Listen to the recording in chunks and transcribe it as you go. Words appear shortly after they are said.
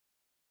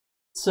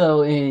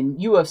So in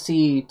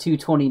UFC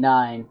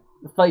 229,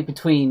 the fight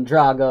between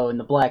Drago and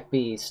the Black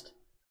Beast,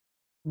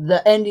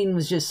 the ending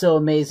was just so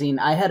amazing.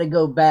 I had to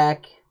go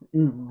back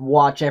and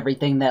watch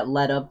everything that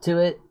led up to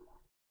it.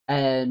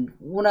 And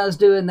when I was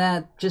doing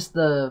that, just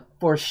the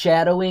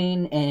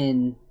foreshadowing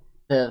and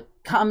the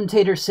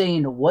commentator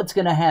saying what's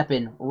gonna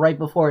happen right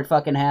before it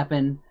fucking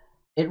happened,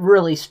 it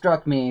really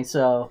struck me.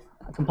 So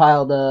I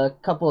compiled a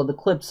couple of the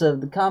clips of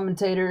the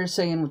commentators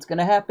saying what's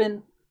gonna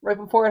happen right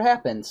before it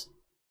happens.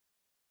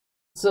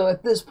 So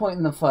at this point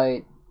in the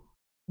fight,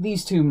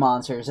 these two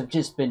monsters have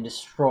just been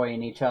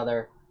destroying each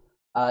other.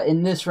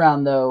 In this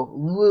round, though,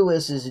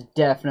 Lewis is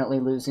definitely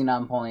losing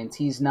on points.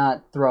 He's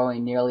not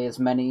throwing nearly as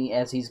many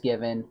as he's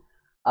given.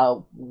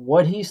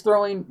 What he's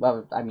throwing,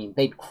 well, I mean,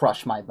 they'd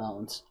crush my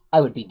bones.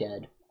 I would be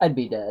dead. I'd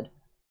be dead.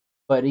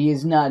 But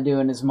he's not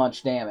doing as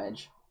much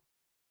damage.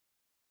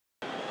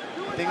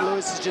 I think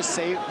Lewis is just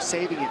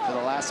saving it for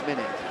the last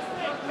minute.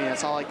 I mean,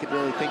 that's all I could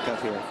really think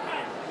of here.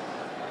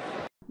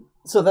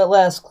 So that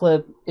last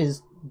clip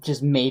is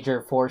just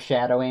major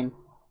foreshadowing.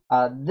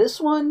 This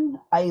one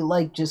I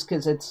like just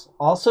because it's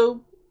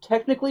also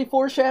technically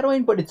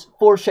foreshadowing, but it's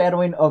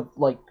foreshadowing of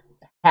like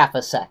half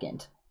a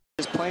second.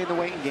 Just playing the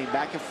waiting game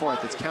back and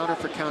forth. It's counter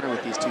for counter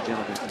with these two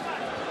gentlemen.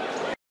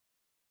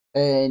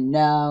 And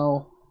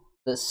now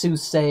the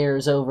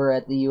soothsayers over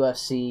at the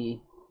UFC,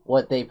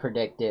 what they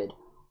predicted.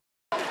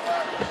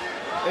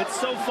 It's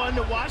so fun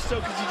to watch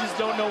though because you just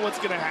don't know what's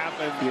going to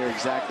happen. You're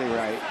exactly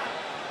right.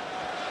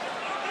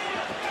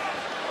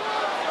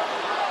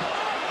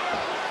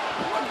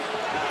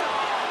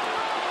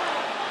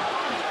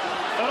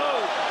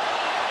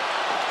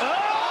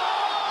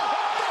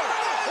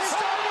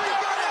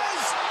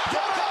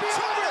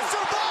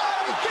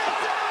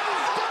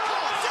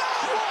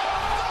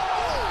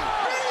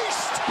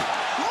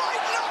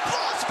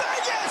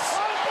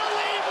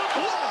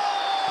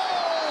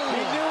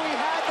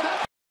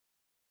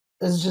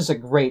 This is just a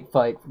great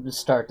fight from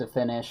start to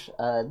finish.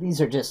 These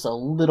are just a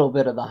little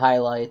bit of the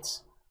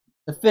highlights.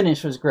 The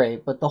finish was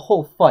great, but the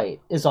whole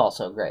fight is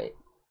also great.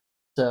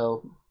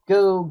 So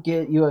go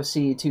get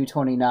UFC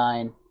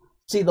 229,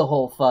 see the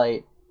whole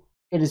fight.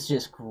 It is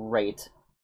just great.